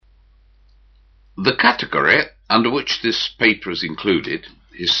The category under which this paper is included,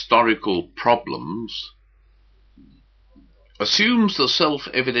 historical problems, assumes the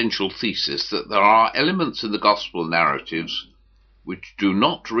self-evidential thesis that there are elements in the gospel narratives which do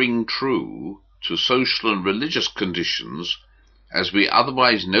not ring true to social and religious conditions as we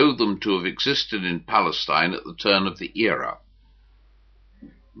otherwise know them to have existed in Palestine at the turn of the era.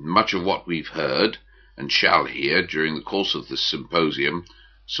 Much of what we've heard and shall hear during the course of this symposium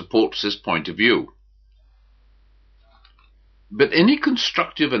supports this point of view. But any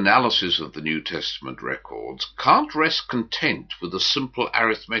constructive analysis of the New Testament records can't rest content with a simple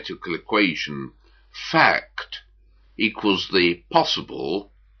arithmetical equation: fact equals the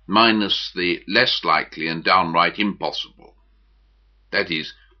possible minus the less likely and downright impossible. That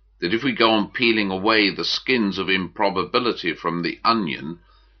is, that if we go on peeling away the skins of improbability from the onion,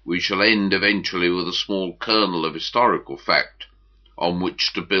 we shall end eventually with a small kernel of historical fact on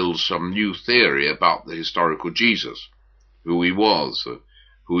which to build some new theory about the historical Jesus, who he was,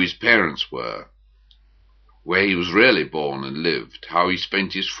 who his parents were, where he was really born and lived, how he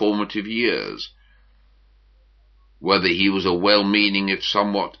spent his formative years, whether he was a well-meaning if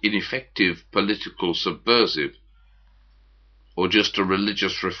somewhat ineffective political subversive, or just a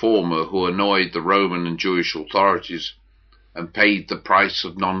religious reformer who annoyed the Roman and Jewish authorities and paid the price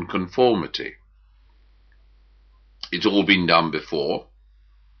of nonconformity. It's all been done before,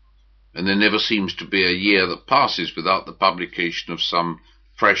 and there never seems to be a year that passes without the publication of some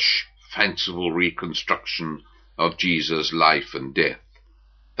fresh, fanciful reconstruction of Jesus' life and death.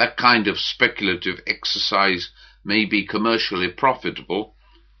 That kind of speculative exercise may be commercially profitable,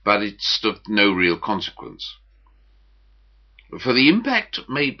 but it's of no real consequence. For the impact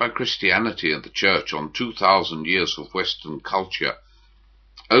made by Christianity and the Church on 2,000 years of Western culture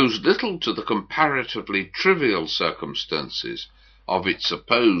owes little to the comparatively trivial circumstances of its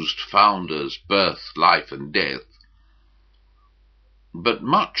supposed founder's birth, life, and death, but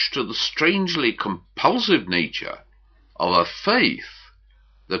much to the strangely compulsive nature of a faith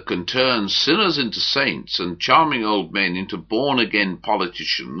that can turn sinners into saints and charming old men into born-again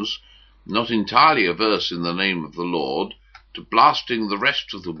politicians, not entirely averse in the name of the Lord to blasting the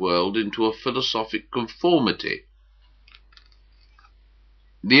rest of the world into a philosophic conformity.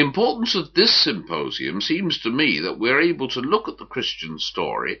 The importance of this symposium seems to me that we're able to look at the Christian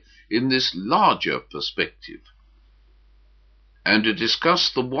story in this larger perspective, and to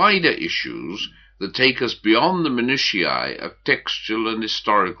discuss the wider issues that take us beyond the minutiae of textual and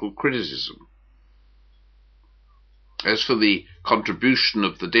historical criticism. As for the contribution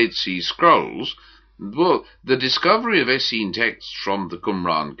of the Dead Sea Scrolls, well, the discovery of Essene texts from the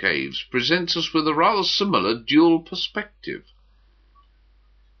Qumran caves presents us with a rather similar dual perspective.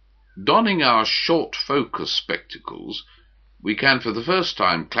 Donning our short-focus spectacles, we can for the first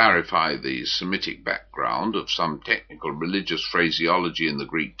time clarify the Semitic background of some technical religious phraseology in the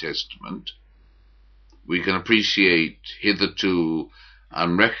Greek Testament. We can appreciate hitherto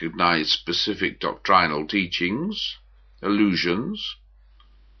unrecognized specific doctrinal teachings, allusions,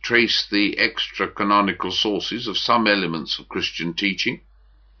 trace the extra-canonical sources of some elements of Christian teaching,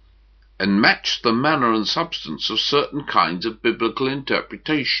 and match the manner and substance of certain kinds of biblical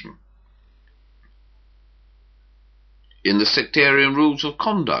interpretation. In the sectarian rules of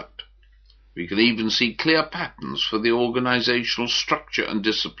conduct, we can even see clear patterns for the organizational structure and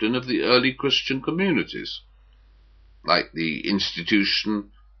discipline of the early Christian communities, like the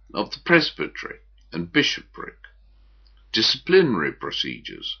institution of the presbytery and bishopric, disciplinary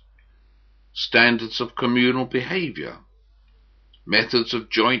procedures, standards of communal behavior, methods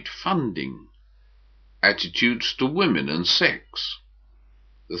of joint funding, attitudes to women and sex,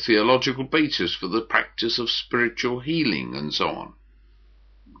 the theological basis for the practice of spiritual healing, and so on.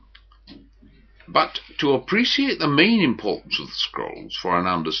 But to appreciate the main importance of the scrolls for an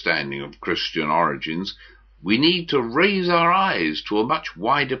understanding of Christian origins, we need to raise our eyes to a much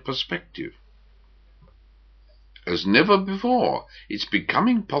wider perspective. As never before, it's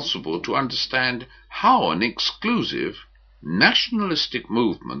becoming possible to understand how an exclusive, nationalistic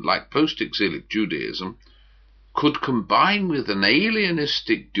movement like post-exilic Judaism could combine with an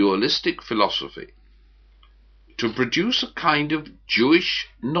alienistic, dualistic philosophy to produce a kind of Jewish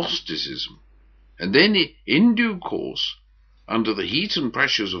Gnosticism, and then, in due course, under the heat and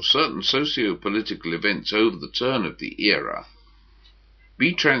pressures of certain socio-political events over the turn of the era,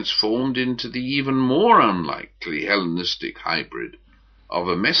 be transformed into the even more unlikely Hellenistic hybrid of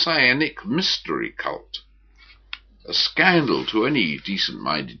a messianic mystery cult, a scandal to any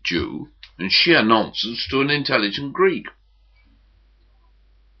decent-minded Jew, and sheer nonsense to an intelligent Greek.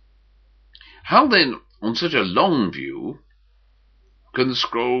 How then, on such a long view, Can the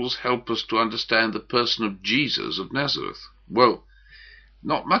scrolls help us to understand the person of Jesus of Nazareth? Well,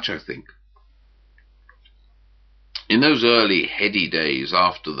 not much, I think. In those early heady days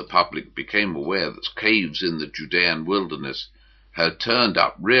after the public became aware that caves in the Judean wilderness had turned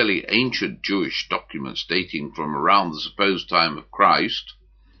up really ancient Jewish documents dating from around the supposed time of Christ,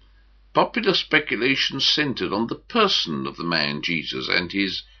 popular speculation centered on the person of the man Jesus and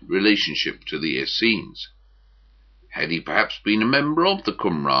his relationship to the Essenes. Had he perhaps been a member of the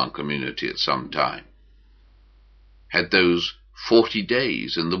Qumran community at some time? Had those 40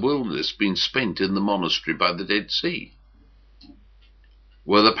 days in the wilderness been spent in the monastery by the Dead Sea?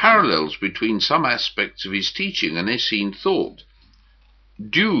 Were the parallels between some aspects of his teaching and Essene thought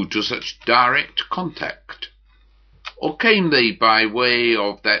due to such direct contact? Or came they by way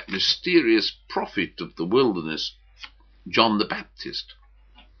of that mysterious prophet of the wilderness, John the Baptist?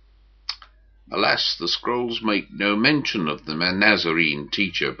 Alas, the scrolls make no mention of the Nazarene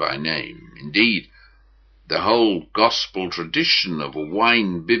teacher by name. Indeed, the whole gospel tradition of a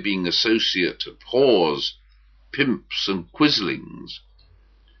wine-bibbing associate of whores, pimps, and quislings,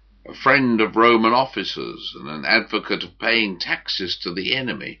 a friend of Roman officers, and an advocate of paying taxes to the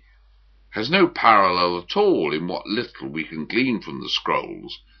enemy, has no parallel at all in what little we can glean from the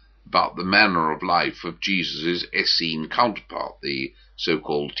scrolls about the manner of life of Jesus' Essene counterpart, the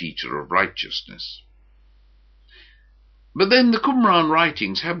so-called teacher of righteousness. But then the Qumran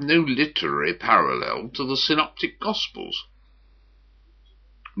writings have no literary parallel to the Synoptic Gospels,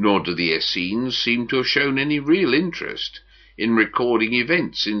 nor do the Essenes seem to have shown any real interest in recording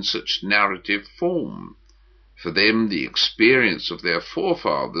events in such narrative form. For them, the experience of their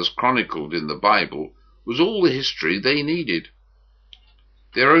forefathers chronicled in the Bible was all the history they needed.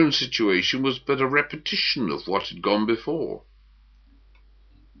 Their own situation was but a repetition of what had gone before.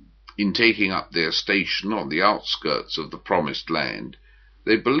 In taking up their station on the outskirts of the Promised Land,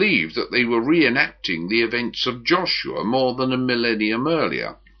 they believed that they were reenacting the events of Joshua more than a millennium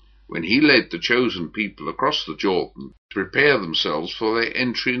earlier, when he led the chosen people across the Jordan to prepare themselves for their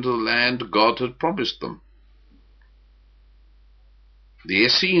entry into the land God had promised them. The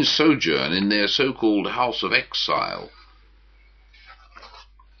Essenes' sojourn in their so-called house of exile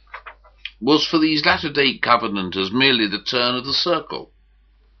was for these latter-day Covenanters merely the turn of the circle,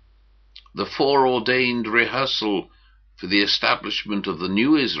 the foreordained rehearsal for the establishment of the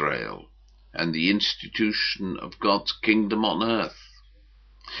new Israel and the institution of God's kingdom on earth.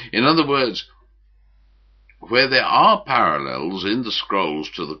 In other words, where there are parallels in the scrolls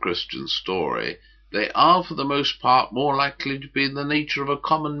to the Christian story, they are for the most part more likely to be in the nature of a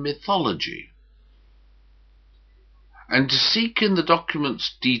common mythology. And to seek in the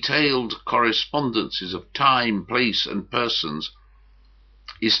documents detailed correspondences of time, place, and persons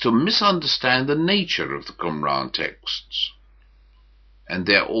is to misunderstand the nature of the Qumran texts and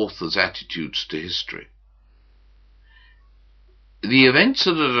their authors' attitudes to history. The events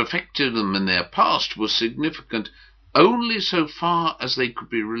that had affected them in their past were significant only so far as they could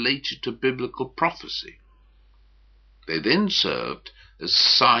be related to biblical prophecy. They then served as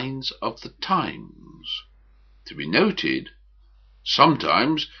signs of the times, to be noted,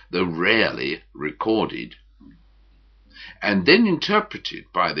 sometimes, though rarely, recorded, and then interpreted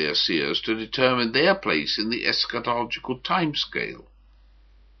by their seers to determine their place in the eschatological timescale.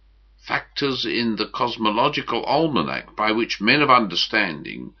 Factors in the cosmological almanac by which men of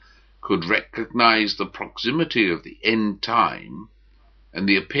understanding could recognize the proximity of the end time and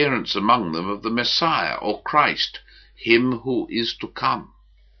the appearance among them of the Messiah or Christ, him who is to come.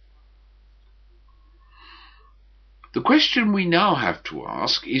 The question we now have to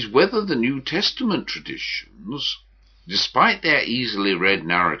ask is whether the New Testament traditions, despite their easily read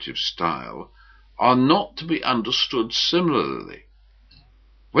narrative style, are not to be understood similarly.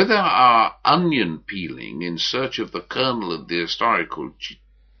 Whether our onion peeling in search of the kernel of the historical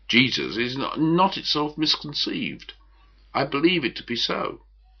Jesus is not itself misconceived. I believe it to be so.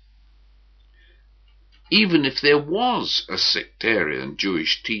 Even if there was a sectarian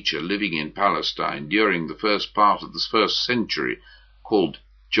Jewish teacher living in Palestine during the first part of the first century called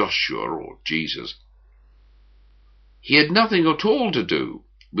Joshua or Jesus, he had nothing at all to do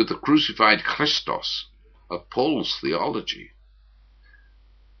with the crucified Christos of Paul's theology,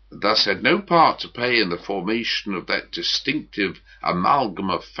 and thus had no part to play in the formation of that distinctive amalgam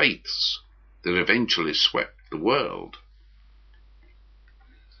of faiths that eventually swept the world.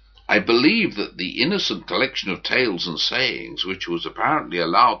 I believe that the innocent collection of tales and sayings which was apparently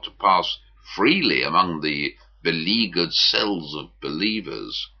allowed to pass freely among the beleaguered cells of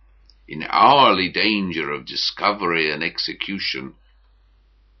believers, in hourly danger of discovery and execution,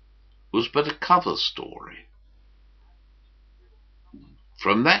 was but a cover story.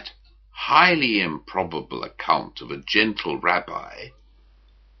 From that highly improbable account of a gentle rabbi,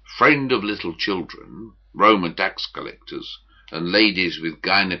 friend of little children, Roman tax collectors, and ladies with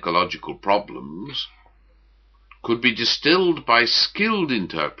gynecological problems, could be distilled by skilled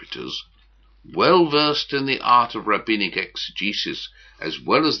interpreters, well versed in the art of rabbinic exegesis, as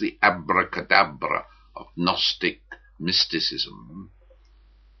well as the abracadabra of Gnostic mysticism,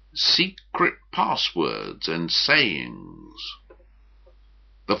 secret passwords and sayings,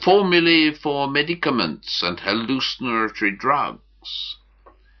 the formulae for medicaments and hallucinatory drugs,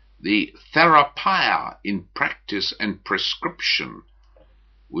 the therapia in practice and prescription,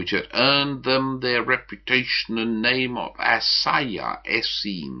 which had earned them their reputation and name of Asaya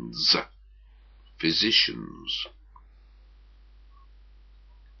Essenes, physicians.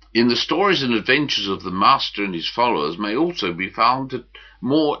 In the stories and adventures of the master and his followers may also be found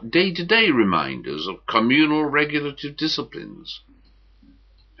more day-to-day reminders of communal regulative disciplines,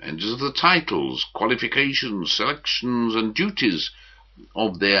 and of the titles, qualifications, selections, and duties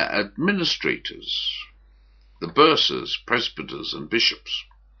of their administrators, the bursars, presbyters, and bishops.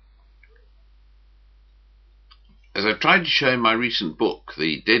 As I've tried to show in my recent book,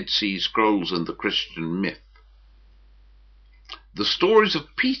 The Dead Sea Scrolls and the Christian Myth, the stories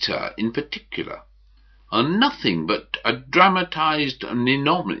of Peter in particular are nothing but a dramatized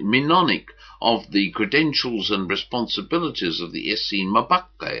mnemonic of the credentials and responsibilities of the Essene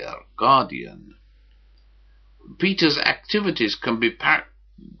Mabakir, guardian. Peter's activities can be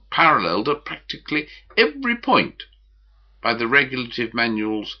paralleled at practically every point by the regulative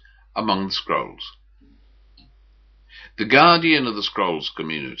manuals among the scrolls. The guardian of the scrolls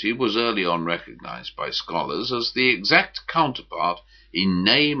community was early on recognized by scholars as the exact counterpart in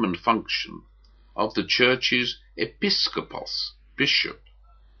name and function of the church's episkopos, bishop.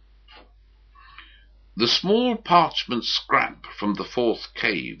 The small parchment scrap from the fourth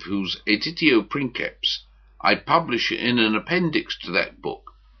cave, whose editio princeps I publish in an appendix to that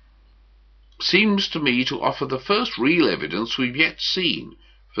book, seems to me to offer the first real evidence we've yet seen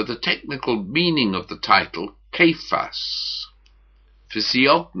for the technical meaning of the title Cephas,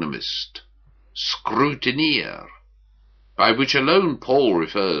 physiognomist, scrutineer, by which alone Paul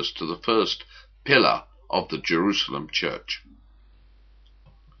refers to the first pillar of the Jerusalem church.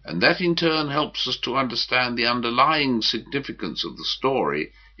 And that in turn helps us to understand the underlying significance of the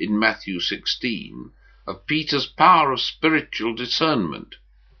story in Matthew 16 of Peter's power of spiritual discernment,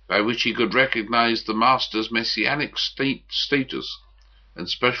 by which he could recognize the Master's messianic status and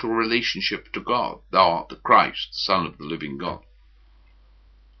special relationship to God, thou art the Christ, the Son of the living God.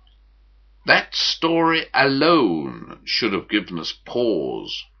 That story alone should have given us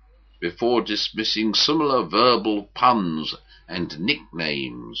pause before dismissing similar verbal puns and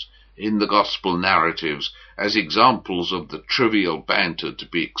nicknames in the gospel narratives as examples of the trivial banter to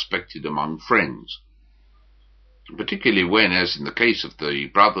be expected among friends, particularly when, as in the case of the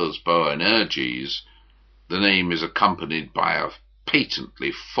brothers Boanerges, the name is accompanied by a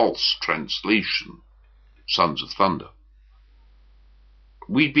patently false translation, Sons of Thunder.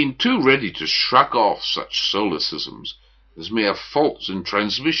 We've been too ready to shrug off such solecisms as mere faults in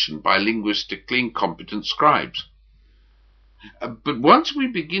transmission by linguistically incompetent scribes. But once we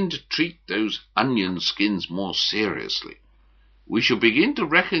begin to treat those onion skins more seriously, we shall begin to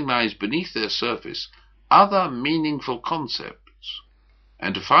recognize beneath their surface other meaningful concepts,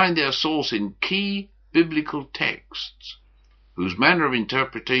 and to find their source in key biblical texts, whose manner of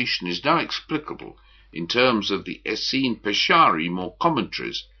interpretation is now explicable in terms of the Essene Peshari more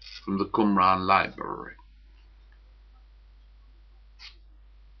commentaries from the Qumran library.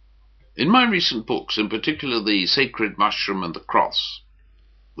 In my recent books, in particular The Sacred Mushroom and the Cross,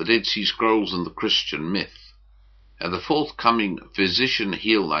 The Dead Sea Scrolls and the Christian Myth, and the forthcoming Physician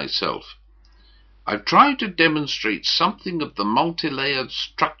Heal Thyself, I've tried to demonstrate something of the multi-layered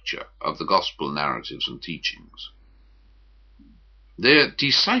structure of the gospel narratives and teachings. Their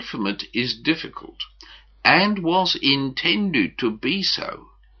decipherment is difficult, and was intended to be so,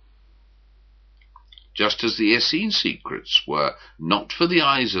 just as the Essene secrets were not for the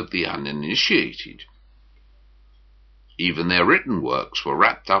eyes of the uninitiated. Even their written works were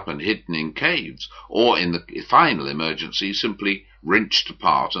wrapped up and hidden in caves, or in the final emergency simply wrenched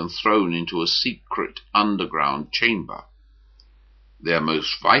apart and thrown into a secret underground chamber. Their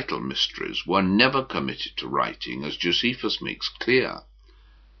most vital mysteries were never committed to writing, as Josephus makes clear,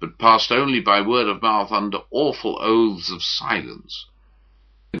 but passed only by word of mouth under awful oaths of silence.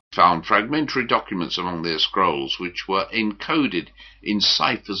 We found fragmentary documents among their scrolls which were encoded in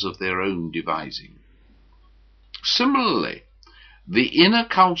ciphers of their own devising. Similarly, The inner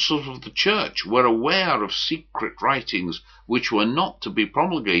councils of the church were aware of secret writings which were not to be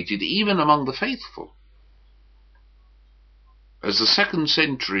promulgated even among the faithful. As the 2nd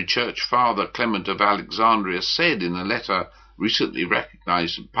century church father Clement of Alexandria said in a letter recently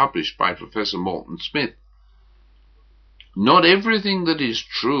recognized and published by Professor Morton Smith, "Not everything that is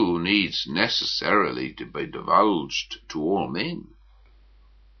true needs necessarily to be divulged to all men."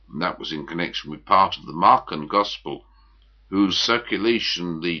 And that was in connection with part of the Markan Gospel, whose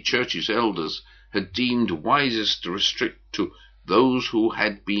circulation the church's elders had deemed wisest to restrict to those who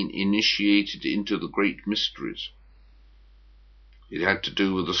had been initiated into the great mysteries. It had to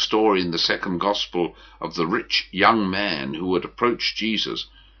do with the story in the 2nd Gospel of the rich young man who had approached Jesus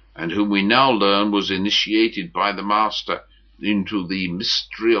and whom we now learn was initiated by the Master into the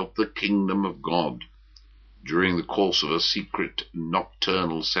mystery of the kingdom of God during the course of a secret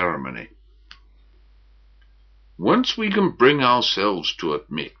nocturnal ceremony. Once we can bring ourselves to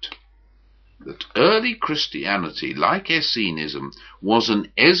admit that early Christianity, like Essenism, was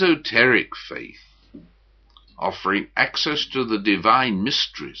an esoteric faith, offering access to the divine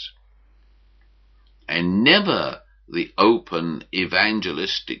mysteries, and never the open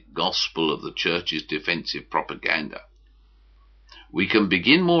evangelistic gospel of the church's defensive propaganda, we can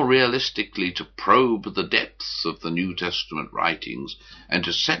begin more realistically to probe the depths of the New Testament writings and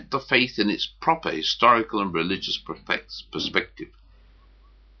to set the faith in its proper historical and religious perspective.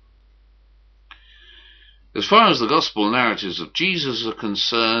 As far as the gospel narratives of Jesus are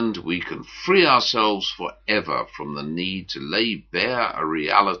concerned, we can free ourselves forever from the need to lay bare a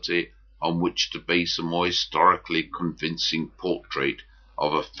reality on which to base a more historically convincing portrait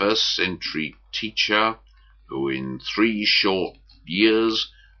of a 1st century teacher who in 3 short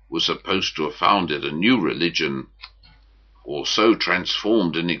years was supposed to have founded a new religion, or so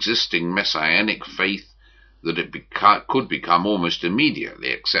transformed an existing messianic faith that it could become almost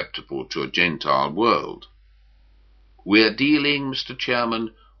immediately acceptable to a Gentile world. We are dealing, Mr.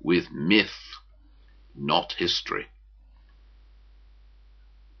 Chairman, with myth, not history.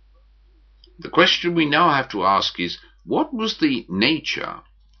 The question we now have to ask is, what was the nature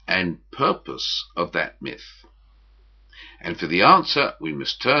and purpose of that myth? And for the answer, we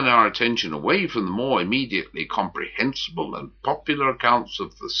must turn our attention away from the more immediately comprehensible and popular accounts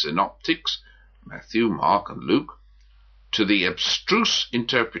of the synoptics, Matthew, Mark, and Luke, to the abstruse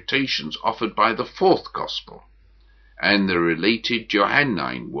interpretations offered by the 4th Gospel and the related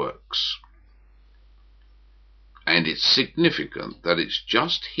Johannine works. And it's significant that it's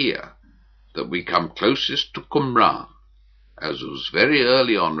just here that we come closest to Qumran, as was very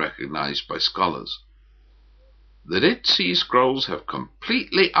early on recognized by scholars. The Dead Sea Scrolls have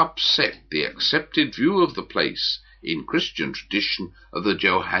completely upset the accepted view of the place in Christian tradition of the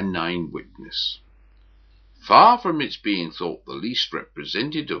Johannine witness. Far from its being thought the least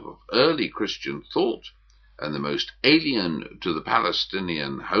representative of early Christian thought and the most alien to the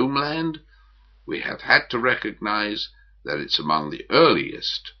Palestinian homeland, we have had to recognize that it's among the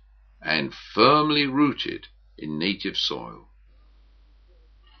earliest and firmly rooted in native soil.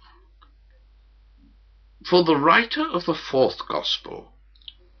 For the writer of the 4th Gospel,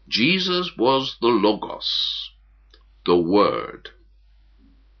 Jesus was the Logos, the Word.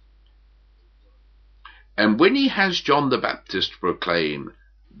 And when he has John the Baptist proclaim,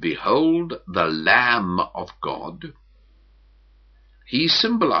 "Behold the Lamb of God," he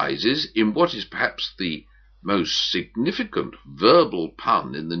symbolizes, in what is perhaps the most significant verbal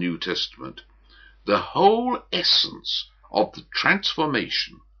pun in the New Testament, the whole essence of the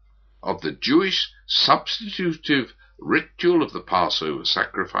transformation of the Jewish substitutive ritual of the Passover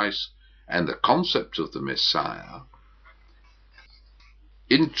sacrifice and the concept of the Messiah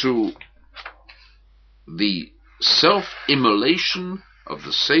into the self-immolation of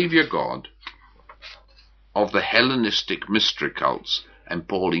the Saviour God of the Hellenistic mystery cults and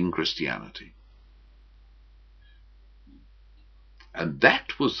Pauline Christianity. And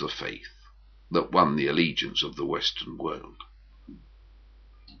that was the faith that won the allegiance of the Western world.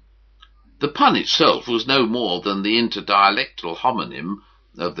 The pun itself was no more than the interdialectal homonym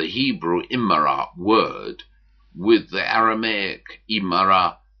of the Hebrew imara, word, with the Aramaic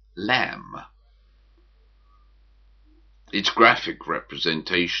imara, lamb. Its graphic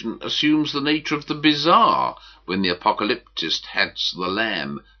representation assumes the nature of the bizarre when the apocalyptist has the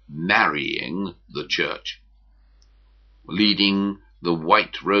lamb marrying the church, leading the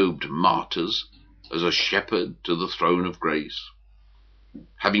white-robed martyrs as a shepherd to the throne of grace,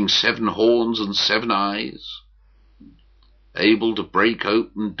 having 7 horns and 7 eyes, able to break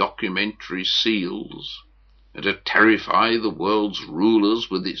open documentary seals and to terrify the world's rulers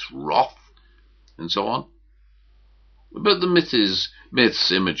with its wrath, and so on. But the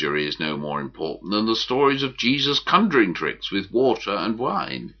myth's imagery is no more important than the stories of Jesus' conjuring tricks with water and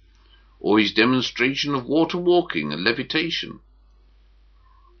wine, or his demonstration of water walking and levitation.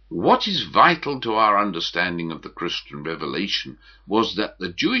 What is vital to our understanding of the Christian revelation was that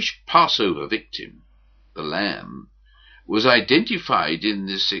the Jewish Passover victim, the lamb, was identified in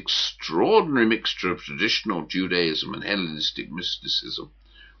this extraordinary mixture of traditional Judaism and Hellenistic mysticism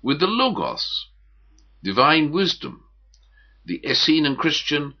with the Logos, divine wisdom, the Essene and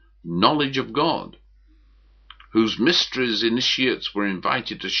Christian knowledge of God, whose mysteries initiates were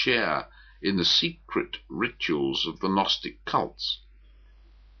invited to share in the secret rituals of the Gnostic cults.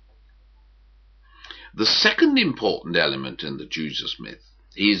 The second important element in the Jesus myth,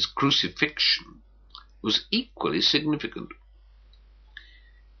 his crucifixion, was equally significant.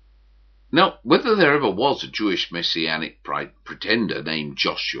 Now, whether there ever was a Jewish messianic pretender named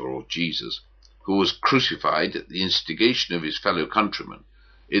Joshua or Jesus, who was crucified at the instigation of his fellow countrymen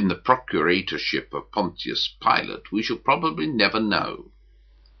in the procuratorship of Pontius Pilate, we shall probably never know.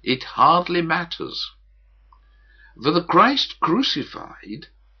 It hardly matters. For the Christ crucified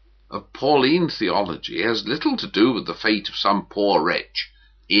of Pauline theology has little to do with the fate of some poor wretch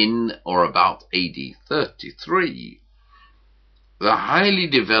in or about AD 33. The highly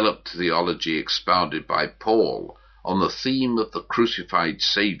developed theology expounded by Paul on the theme of the crucified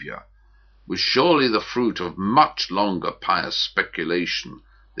Saviour was surely the fruit of much longer pious speculation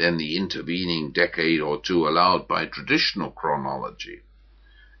than the intervening decade or two allowed by traditional chronology,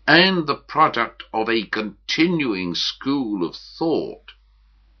 and the product of a continuing school of thought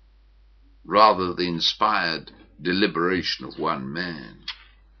rather than the inspired deliberation of one man.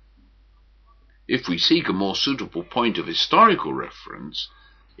 If we seek a more suitable point of historical reference,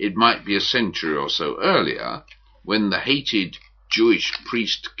 it might be a century or so earlier, when the hated Jewish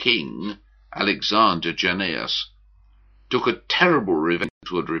priest-king Alexander Jannaeus took a terrible revenge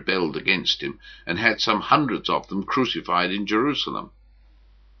who had rebelled against him and had some hundreds of them crucified in Jerusalem.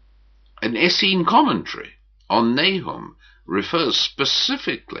 An Essene commentary on Nahum refers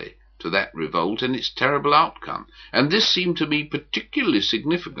specifically to that revolt and its terrible outcome, and this seemed to me particularly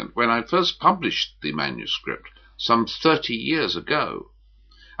significant when I first published the manuscript some 30 years ago.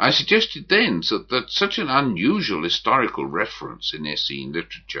 I suggested then that such an unusual historical reference in Essene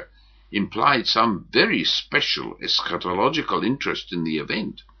literature implied some very special eschatological interest in the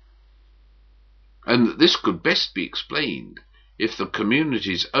event, and that this could best be explained if the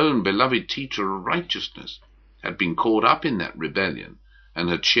community's own beloved teacher of righteousness had been caught up in that rebellion and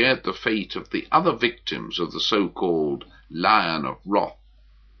had shared the fate of the other victims of the so-called Lion of Wrath.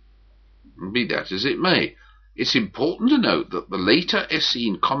 Be that as it may, it's important to note that the later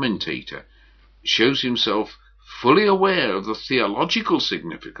Essene commentator shows himself fully aware of the theological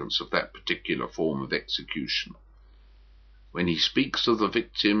significance of that particular form of execution, when he speaks of the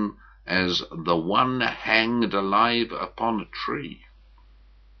victim as the one hanged alive upon a tree.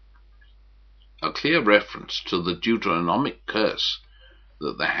 A clear reference to the Deuteronomic curse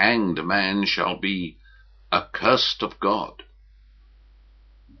that the hanged man shall be accursed of God,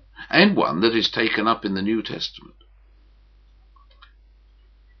 and one that is taken up in the New Testament.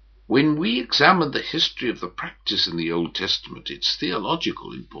 When we examine the history of the practice in the Old Testament, its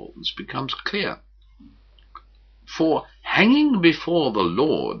theological importance becomes clear. For hanging before the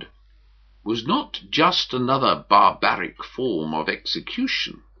Lord was not just another barbaric form of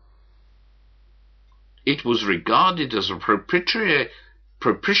execution. It was regarded as a propitiatory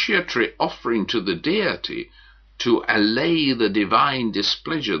offering to the deity to allay the divine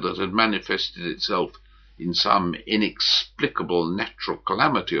displeasure that had manifested itself in some inexplicable natural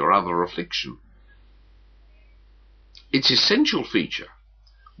calamity or other affliction. Its essential feature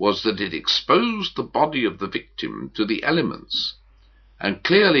was that it exposed the body of the victim to the elements, and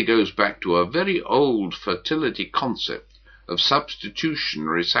clearly goes back to a very old fertility concept of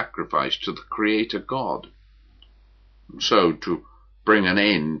substitutionary sacrifice to the Creator God. So, to bring an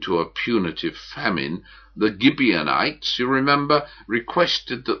end to a punitive famine, the Gibeonites, you remember,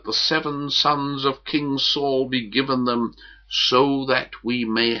 requested that the 7 sons of King Saul be given them so that we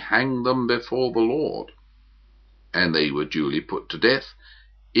may hang them before the Lord. And they were duly put to death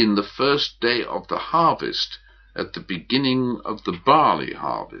in the first day of the harvest, at the beginning of the barley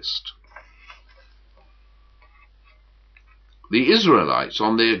harvest. The Israelites,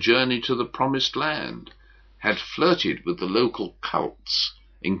 on their journey to the Promised Land, had flirted with the local cults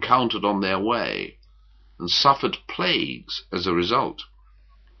encountered on their way, and suffered plagues as a result.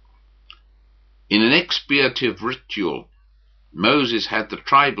 In an expiative ritual, Moses had the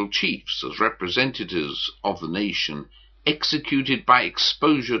tribal chiefs, as representatives of the nation, executed by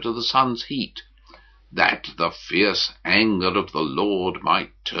exposure to the sun's heat, that the fierce anger of the Lord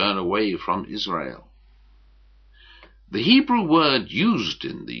might turn away from Israel. The Hebrew word used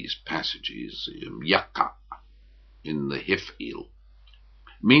in these passages, yaka, in the Hifil,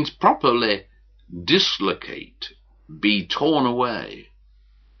 means properly dislocate, be torn away,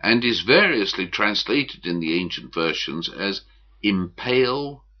 and is variously translated in the ancient versions as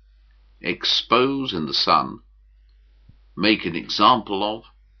impale, expose in the sun, make an example of,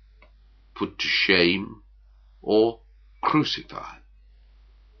 put to shame, or crucify.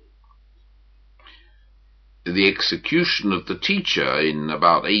 The execution of the teacher in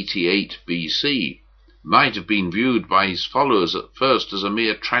about 88 BC might have been viewed by his followers at first as a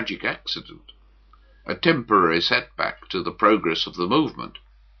mere tragic accident, a temporary setback to the progress of the movement.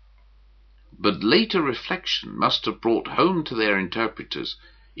 But later reflection must have brought home to their interpreters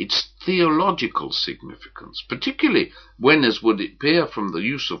its theological significance, particularly when, as would appear from the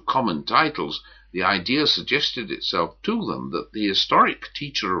use of common titles, the idea suggested itself to them that the historic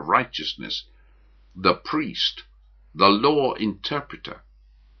teacher of righteousness, the priest, the law interpreter,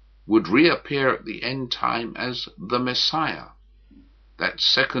 would reappear at the end time as the Messiah, that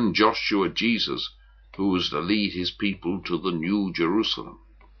second Joshua Jesus who was to lead his people to the New Jerusalem.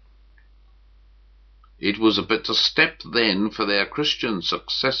 It was but a step then for their Christian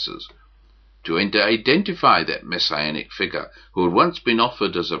successors to identify that messianic figure who had once been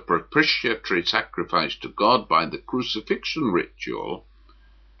offered as a propitiatory sacrifice to God by the crucifixion ritual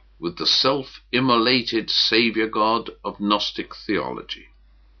with the self-immolated Saviour God of Gnostic theology,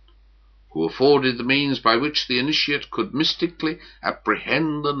 who afforded the means by which the initiate could mystically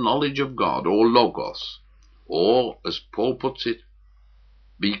apprehend the knowledge of God, or Logos, or, as Paul puts it,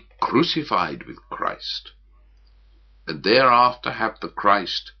 be crucified with Christ, and thereafter have the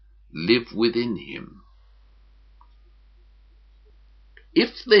Christ live within him.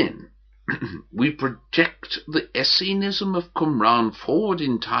 If then we project the Essenism of Qumran forward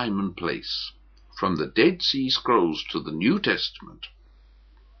in time and place, from the Dead Sea Scrolls to the New Testament,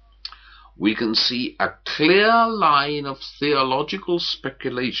 we can see a clear line of theological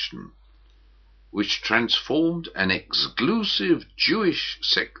speculation which transformed an exclusive Jewish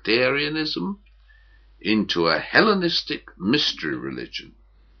sectarianism into a Hellenistic mystery religion,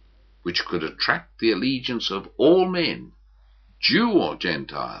 which could attract the allegiance of all men, Jew or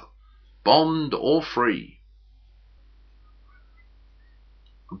Gentile, bond or free.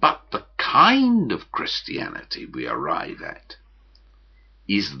 But the kind of Christianity we arrive at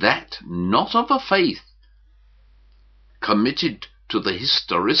is that not of a faith committed to the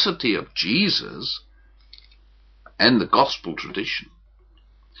historicity of Jesus and the gospel tradition,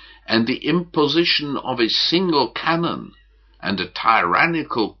 and the imposition of a single canon and a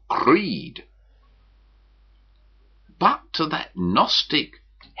tyrannical creed, but to that Gnostic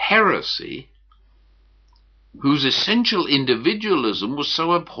heresy whose essential individualism was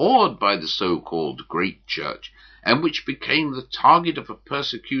so abhorred by the so-called Great Church, and which became the target of a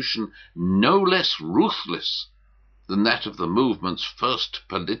persecution no less ruthless than that of the movement's first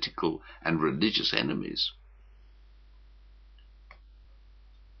political and religious enemies.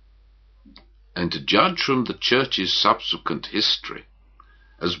 And to judge from the Church's subsequent history,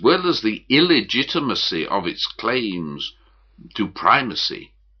 as well as the illegitimacy of its claims to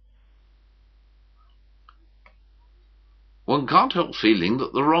primacy, one can't help feeling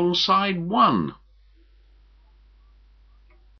that the wrong side won.